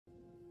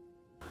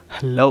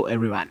Hello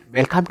everyone,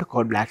 welcome to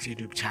Code Black's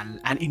YouTube channel,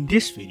 and in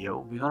this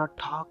video we're gonna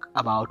talk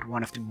about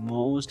one of the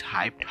most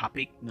hyped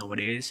topic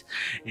nowadays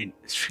in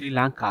Sri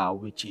Lanka,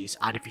 which is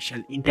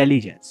artificial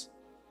intelligence.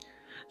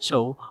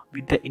 So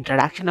with the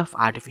introduction of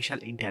artificial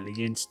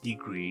intelligence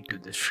degree to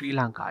the Sri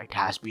Lanka, it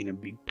has been a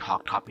big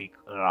talk topic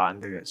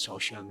around the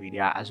social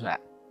media as well.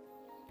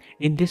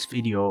 In this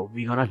video,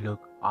 we're gonna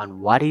look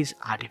on what is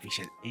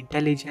artificial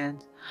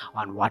intelligence,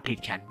 on what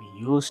it can be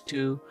used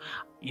to,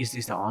 is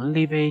this the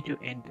only way to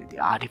enter the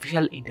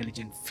artificial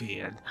intelligence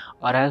field,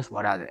 or else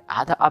what are the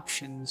other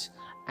options,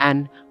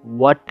 and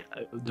what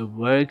the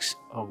works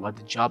or what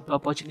the job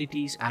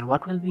opportunities and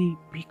what will we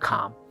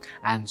become,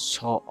 and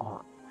so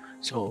on.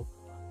 So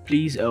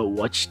please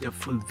watch the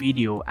full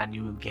video and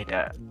you will get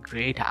a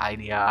great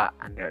idea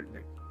and a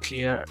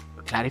clear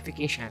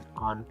clarification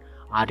on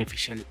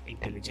artificial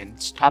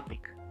intelligence topic.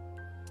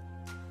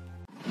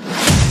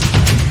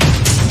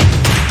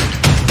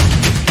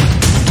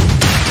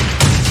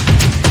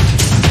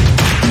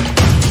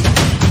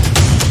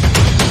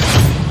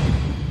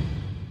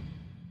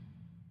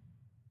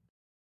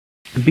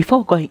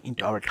 Before going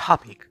into our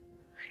topic,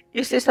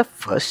 is this the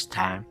first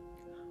time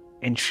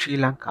in Sri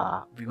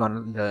Lanka we're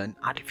gonna learn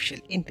artificial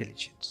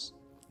intelligence?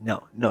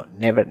 No,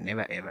 never,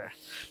 ever.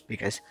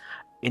 Because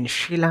in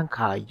Sri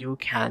Lanka, you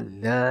can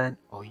learn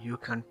or you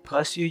can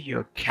pursue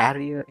your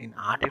career in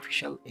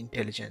artificial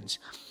intelligence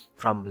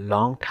from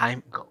long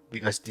time ago,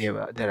 because there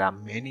are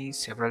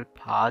several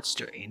paths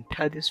to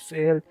enter this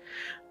field,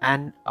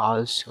 and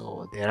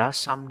also there are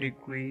some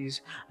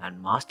degrees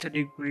and master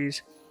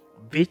degrees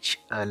which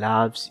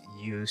allows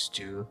you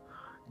to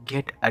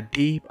get a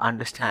deep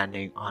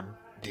understanding on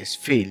this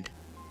field.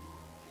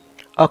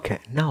 Okay,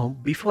 now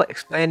before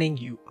explaining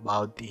you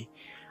about the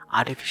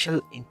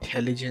artificial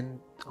intelligence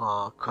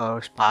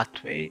course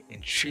pathway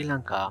in Sri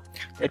Lanka,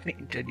 let me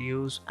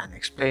introduce and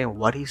explain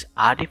what is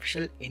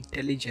artificial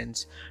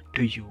intelligence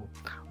to you,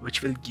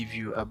 which will give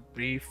you a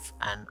brief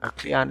and a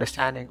clear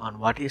understanding on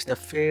what is the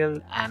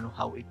field and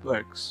how it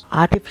works.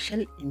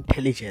 Artificial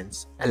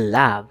intelligence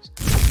allows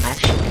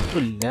machine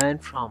to learn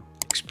from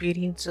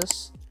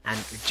experiences and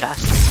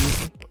adjust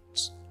new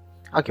inputs.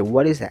 Okay,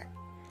 what is that?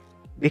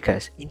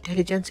 Because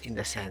intelligence in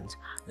the sense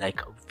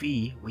like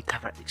we with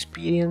our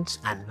experience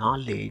and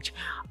knowledge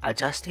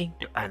adjusting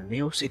to a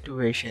new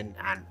situation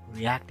and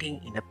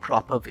reacting in a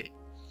proper way.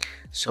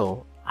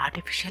 So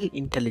artificial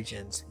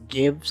intelligence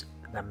gives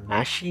the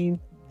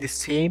machine the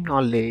same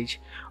knowledge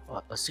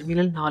or a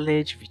similar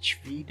knowledge which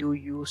we do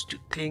use to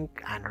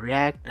think and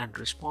react and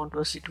respond to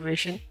a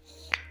situation.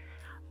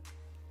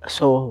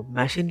 So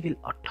machine will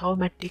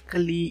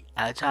automatically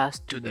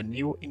adjust to the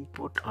new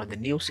input or the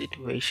new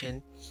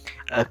situation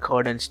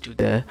accordance to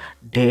the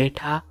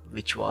data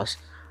which was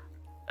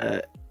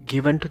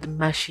given to the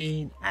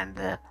machine and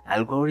the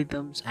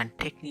algorithms and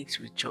techniques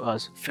which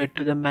was fed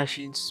to the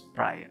machines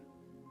prior.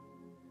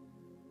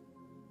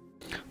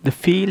 The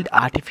field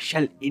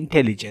artificial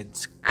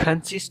intelligence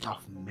consists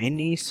of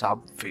many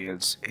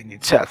subfields in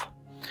itself.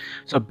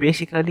 So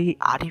basically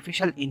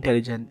artificial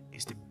intelligence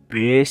is the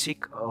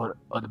basic or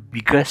the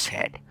bigger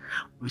set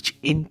which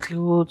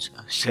includes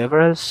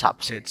several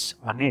subsets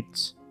on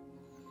it.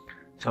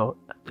 So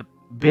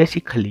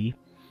basically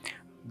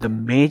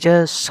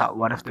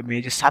one of the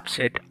major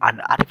subset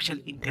under artificial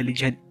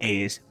intelligence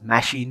is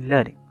machine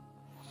learning,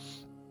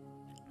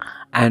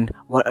 and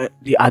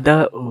the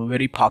other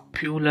very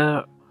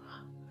popular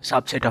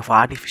subset of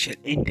artificial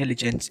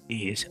intelligence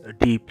is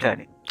deep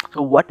learning.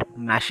 So what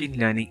machine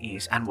learning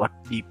is and what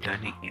deep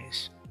learning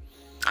is?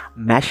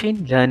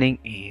 Machine learning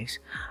is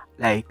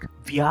like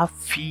we are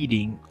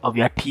feeding or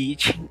we are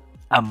teaching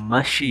a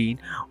machine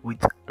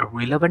with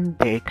relevant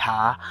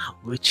data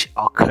which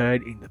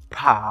occurred in the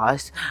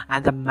past,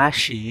 and the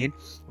machine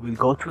will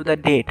go through the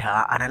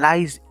data,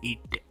 analyze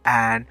it,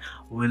 and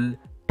will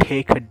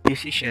take a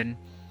decision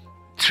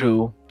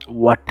through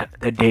what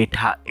the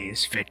data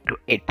is fed to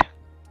it.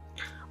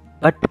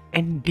 But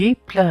in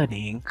deep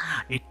learning,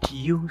 it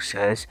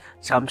uses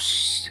some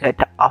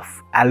set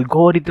of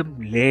algorithm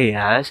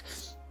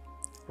layers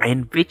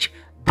in which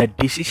the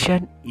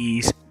decision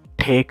is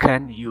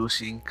taken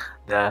using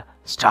the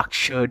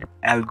structured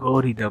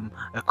algorithm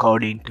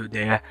according to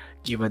their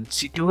given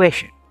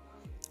situation.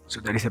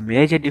 So there is a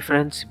major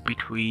difference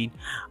between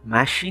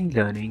machine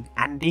learning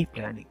and deep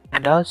learning,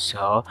 and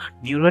also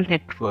neural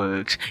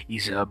networks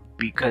is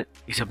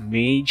a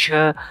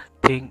major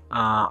thing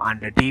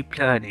under deep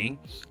learning,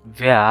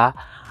 where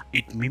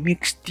it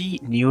mimics the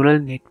neural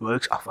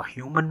networks of a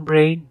human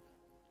brain,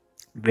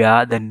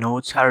 where the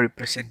nodes are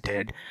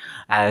represented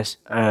as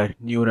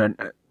neural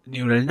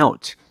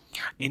nodes.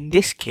 In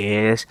this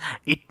case,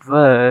 it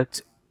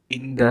works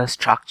in the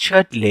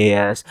structured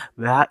layers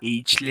where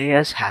each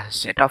layer has a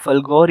set of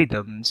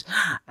algorithms,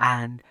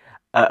 and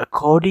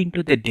according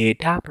to the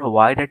data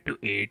provided to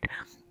it,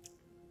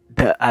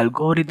 the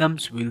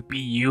algorithms will be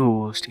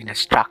used in a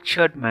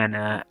structured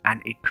manner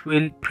and it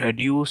will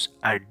produce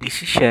a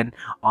decision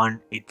on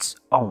its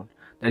own.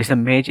 There is a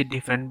major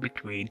difference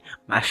between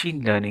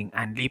machine learning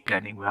and deep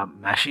learning, where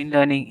machine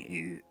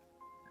learning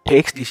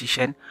takes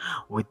decision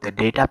with the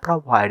data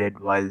provided,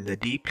 while the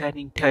deep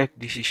learning takes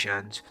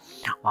decisions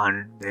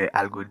on the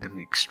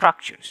algorithmic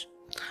structures.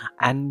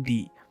 And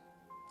the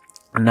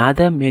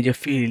another major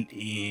field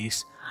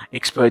is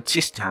expert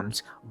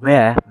systems,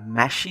 where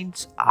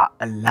machines are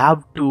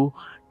allowed to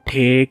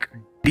take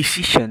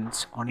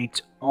decisions on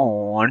its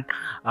own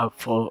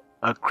for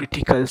a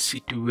critical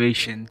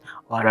situation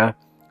or a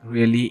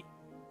really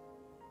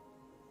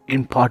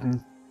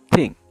important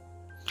thing.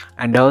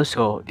 And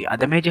also the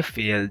other major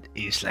field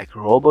is like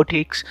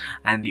robotics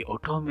and the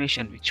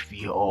automation, which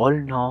we all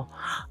know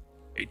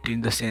it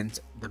in the sense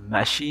the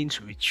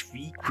machines which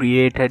we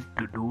created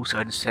to do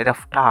certain set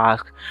of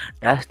tasks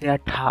does their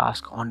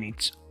task on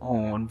its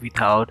own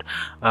without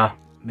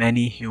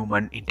many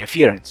human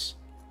interference.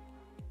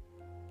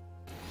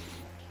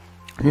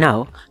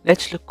 Now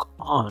let's look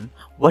on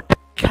what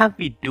can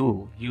we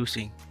do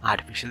using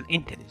artificial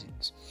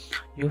intelligence.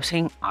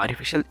 Using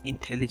artificial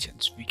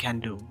intelligence we can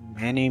do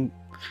many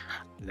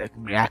like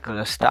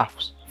miraculous stuff.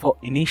 For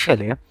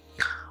initially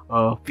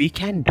we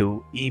can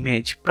do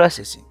image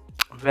processing,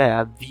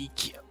 where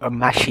a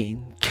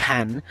machine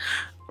can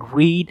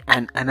read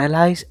and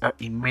analyze an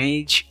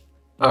image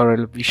or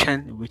a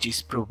vision which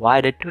is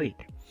provided to it.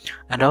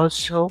 And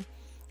also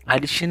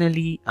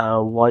additionally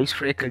voice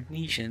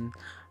recognition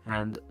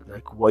and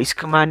like voice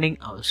commanding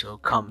also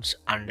comes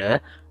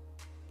under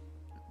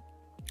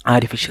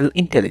artificial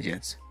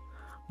intelligence.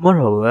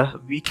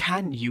 Moreover, we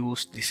can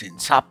use this in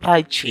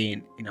supply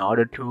chain in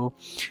order to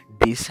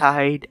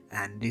decide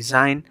and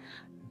design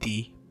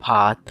the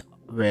path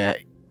where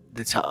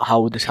that's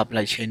how the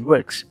supply chain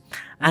works.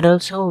 And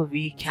also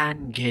we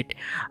can get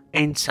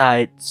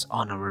insights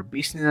on our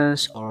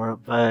business or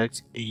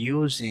works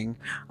using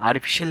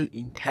artificial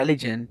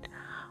intelligent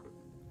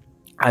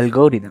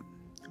algorithm.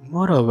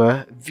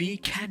 Moreover, we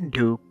can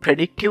do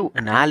predictive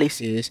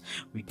analysis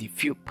with the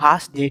few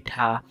past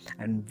data,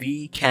 and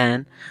we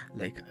can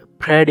like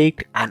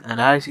predict and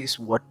analyze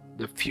what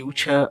the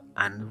future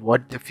and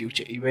what the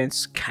future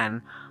events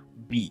can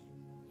be.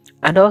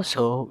 And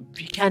also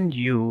we can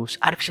use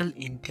artificial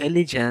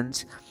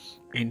intelligence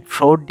in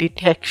fraud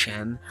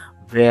detection,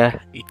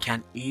 where it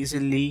can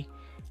easily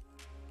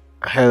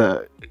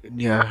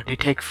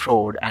detect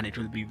fraud, and it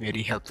will be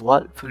very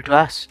helpful to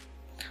us.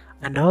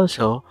 And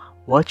also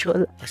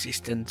virtual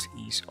assistance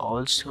is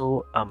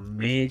also a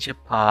major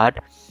part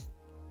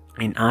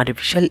in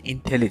artificial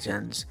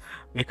intelligence,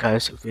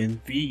 because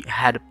when we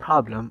had a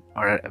problem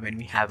or when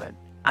we have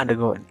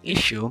undergo an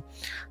issue,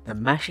 the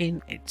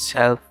machine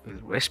itself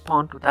will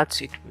respond to that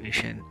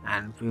situation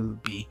and will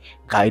be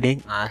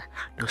guiding us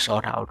to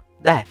sort out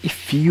that.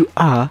 If you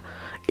are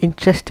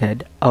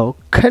interested or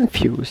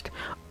confused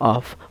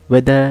of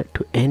whether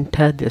to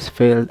enter this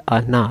field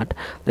or not,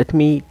 let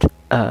me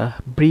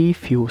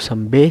brief you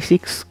some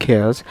basic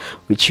skills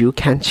which you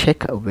can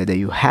check whether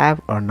you have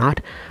or not,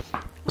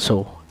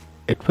 so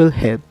it will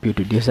help you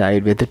to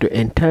decide whether to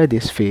enter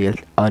this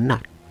field or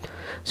not.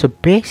 So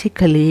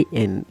basically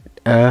in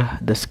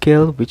the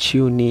skill which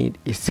you need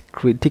is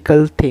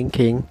critical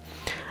thinking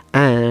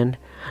and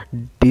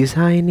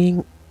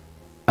designing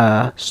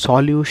a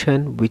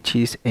solution which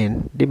is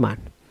in demand.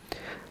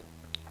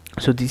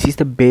 So this is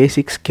the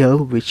basic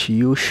skill which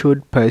you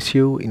should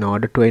pursue in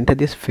order to enter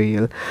this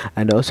field.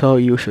 And also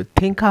you should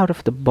think out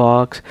of the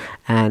box,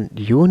 and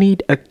you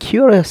need a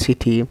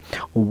curiosity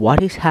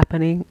what is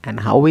happening and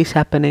how is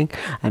happening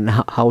and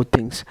how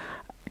things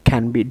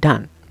can be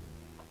done.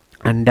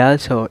 And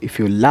also if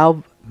you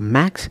love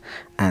maths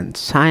and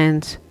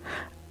science,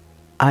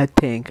 I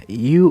think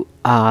you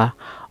are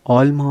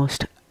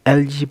almost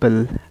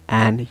eligible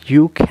and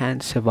you can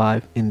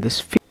survive in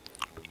this field.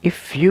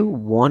 If you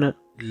want to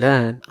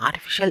learn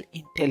artificial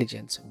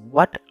intelligence,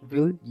 what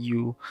will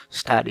you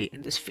study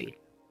in this field?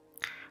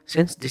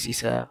 Since this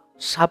is a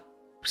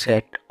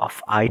subset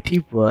of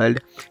IT world,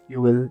 you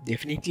will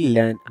definitely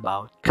learn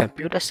about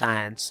computer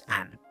science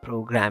and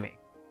programming.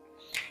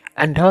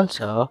 And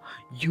also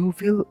you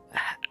will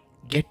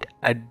get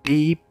a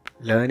deep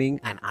learning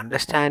and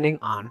understanding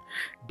on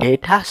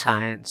data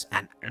science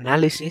and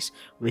analysis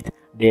with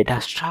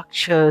data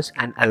structures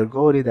and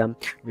algorithm,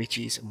 which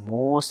is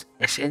most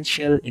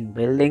essential in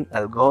building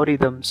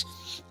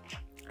algorithms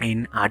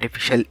in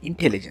artificial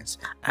intelligence.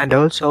 And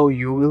also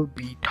you will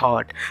be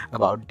taught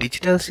about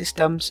digital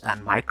systems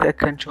and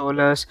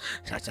microcontrollers,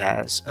 such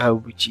as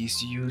which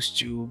is used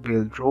to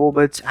build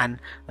robots and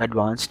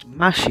advanced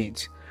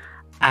machines.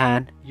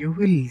 And you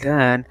will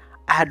learn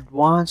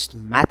advanced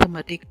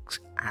mathematics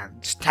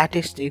and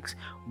statistics,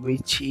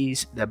 which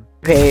is the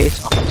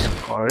base of this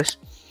course.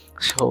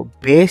 So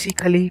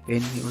basically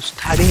when you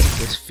study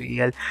this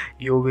field,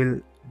 you will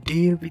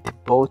deal with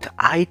both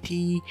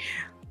IT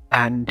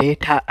and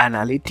data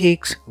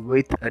analytics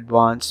with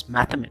advanced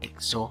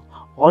mathematics. So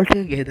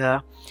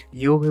altogether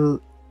you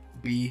will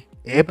be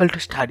able to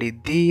study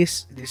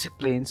these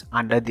disciplines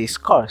under this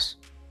course.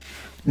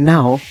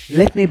 Now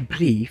let me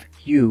brief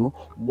you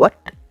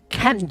what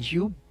can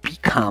you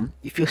become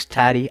if you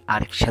study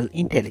artificial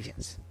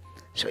intelligence.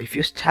 So if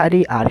you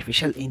study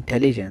artificial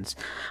intelligence,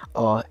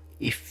 or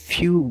if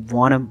you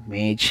want to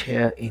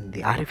major in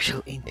the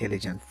artificial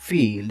intelligence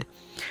field,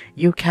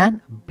 you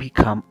can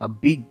become a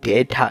big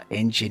data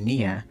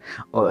engineer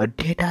or a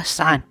data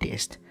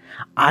scientist,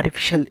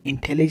 artificial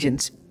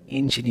intelligence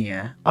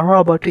engineer, a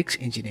robotics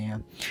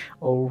engineer,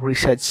 or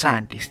research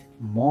scientist.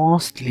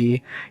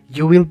 Mostly,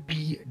 you will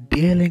be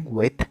dealing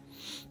with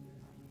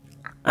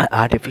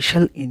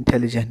artificial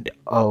intelligence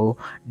or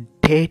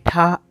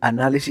data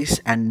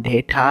analysis and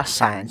data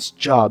science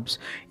jobs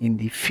in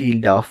the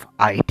field of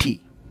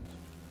IT.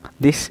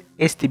 This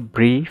is the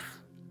brief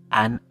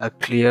and a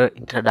clear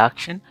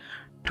introduction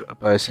to a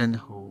person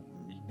who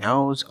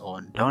knows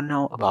or don't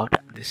know about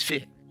this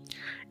field.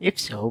 If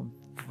so,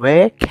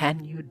 where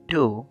can you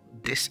do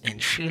this in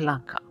Sri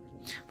Lanka?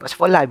 First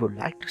of all, I would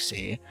like to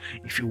say,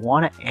 if you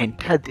want to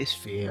enter this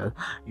field,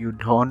 you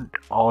don't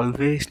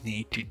always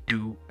need to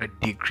do a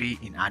degree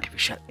in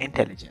artificial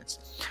intelligence.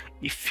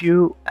 If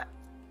you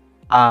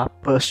are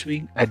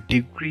pursuing a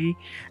degree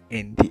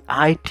in the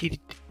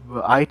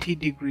IT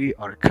degree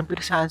or a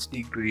computer science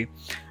degree,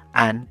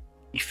 and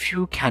if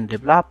you can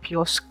develop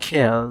your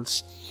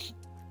skills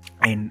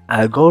in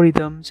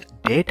algorithms,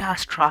 data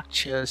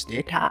structures,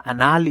 data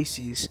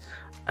analysis,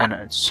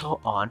 and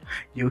so on,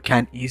 you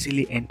can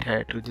easily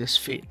enter to this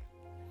field.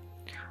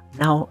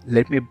 Now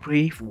let me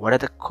brief what are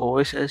the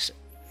courses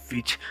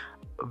which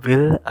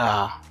will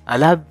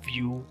allow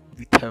you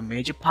with a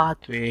major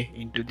pathway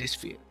into this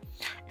field.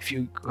 If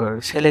you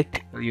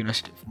select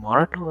University of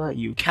Moratuwa,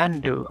 you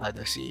can do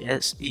either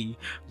CSE,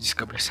 which is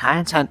Computer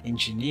Science and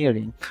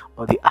Engineering,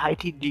 or the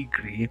IT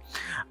degree.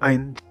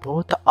 In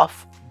both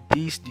of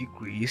these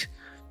degrees,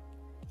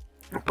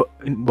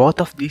 in both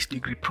of these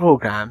degree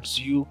programs,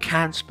 you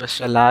can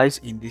specialize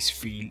in this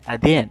field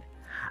at the end.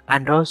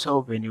 And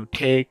also, when you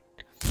take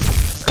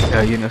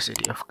the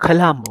University of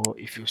Colombo,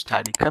 if you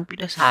study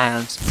computer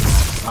science,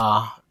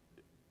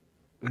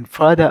 and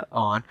further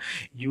on,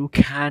 you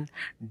can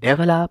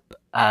develop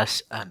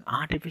as an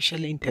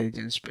artificial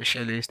intelligence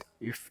specialist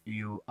if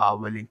you are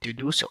willing to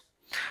do so.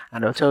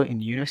 And also in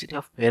University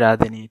of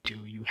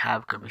Peradenitu, you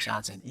have computer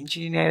science and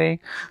engineering.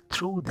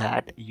 Through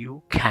that,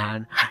 you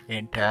can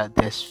enter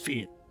this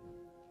field.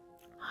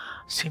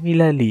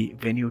 Similarly,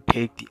 when you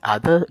take the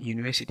other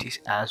universities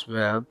as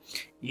well,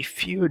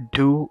 if you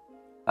do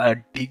a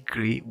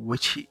degree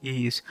which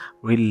is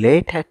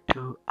related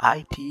to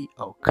IT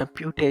or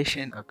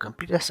computation or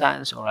computer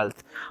science or else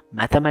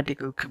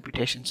mathematical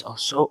computations or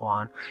so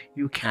on,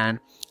 you can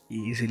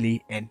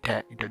easily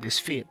enter into this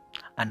field.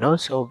 And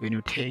also when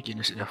you take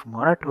University of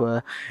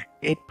Moratuwa,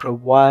 it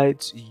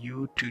provides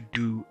you to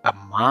do a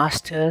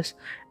master's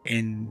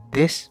in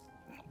this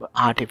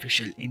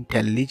artificial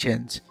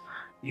intelligence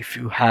if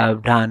you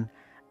have done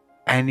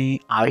any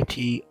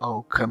IT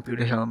or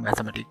computational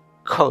mathematics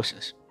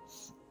courses.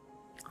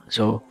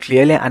 So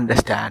clearly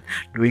understand,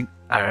 doing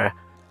a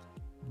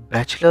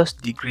bachelor's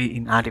degree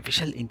in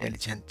artificial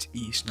intelligence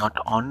is not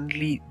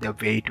only the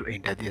way to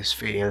enter this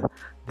field.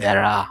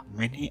 There are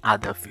many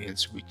other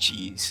fields which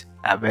is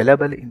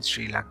available in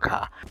Sri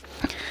Lanka.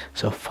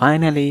 So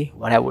finally,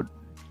 what I would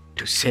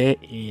to say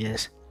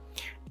is,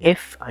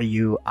 if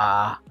you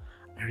are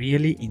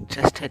really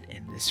interested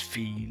in this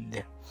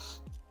field,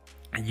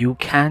 you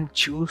can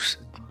choose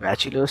the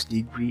bachelor's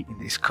degree in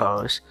this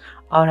course,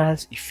 or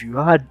else if you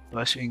are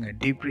pursuing a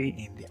degree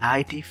in the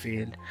IT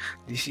field,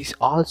 this is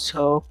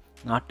also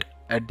not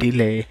a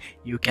delay.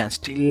 You can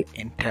still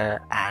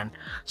enter and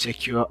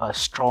secure a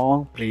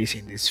strong place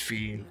in this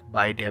field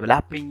by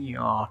developing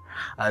your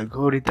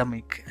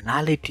algorithmic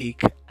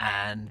analytic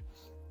and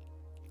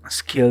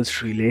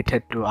skills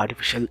related to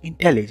artificial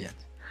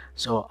intelligence.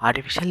 So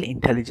artificial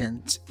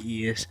intelligence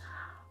is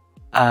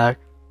a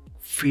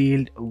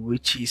field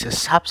which is a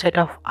subset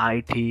of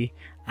IT,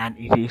 and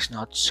it is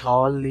not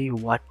solely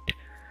what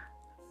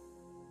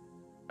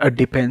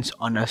depends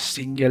on a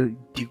single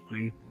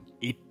degree.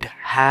 It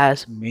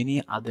has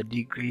many other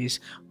degrees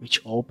which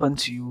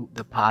opens you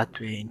the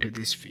pathway into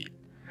this field.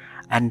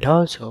 And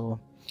also,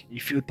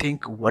 if you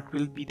think what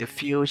will be the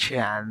future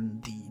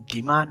and the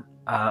demand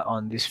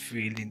on this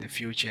field in the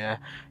future,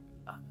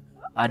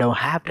 I don't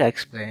have to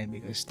explain,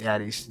 because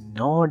there is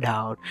no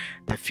doubt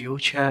the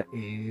future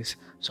is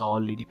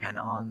solely depend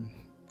on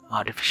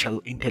artificial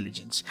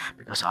intelligence,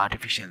 because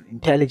artificial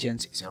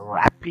intelligence is a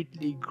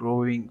rapidly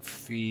growing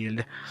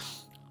field.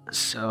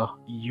 So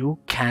you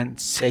can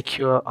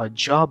secure a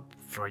job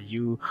for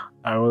you,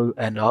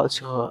 and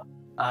also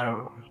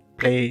a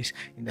place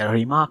in the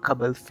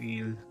remarkable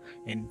field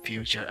in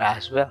future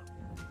as well.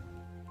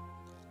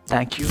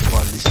 Thank you for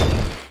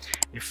listening.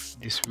 If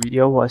this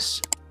video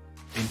was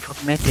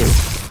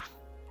informative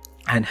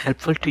and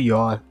helpful to you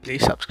all,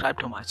 please subscribe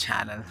to my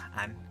channel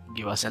and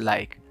give us a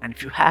like. And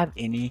if you have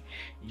any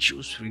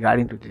issues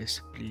regarding to this,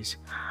 please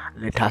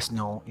let us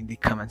know in the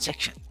comment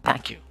section.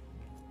 Thank you.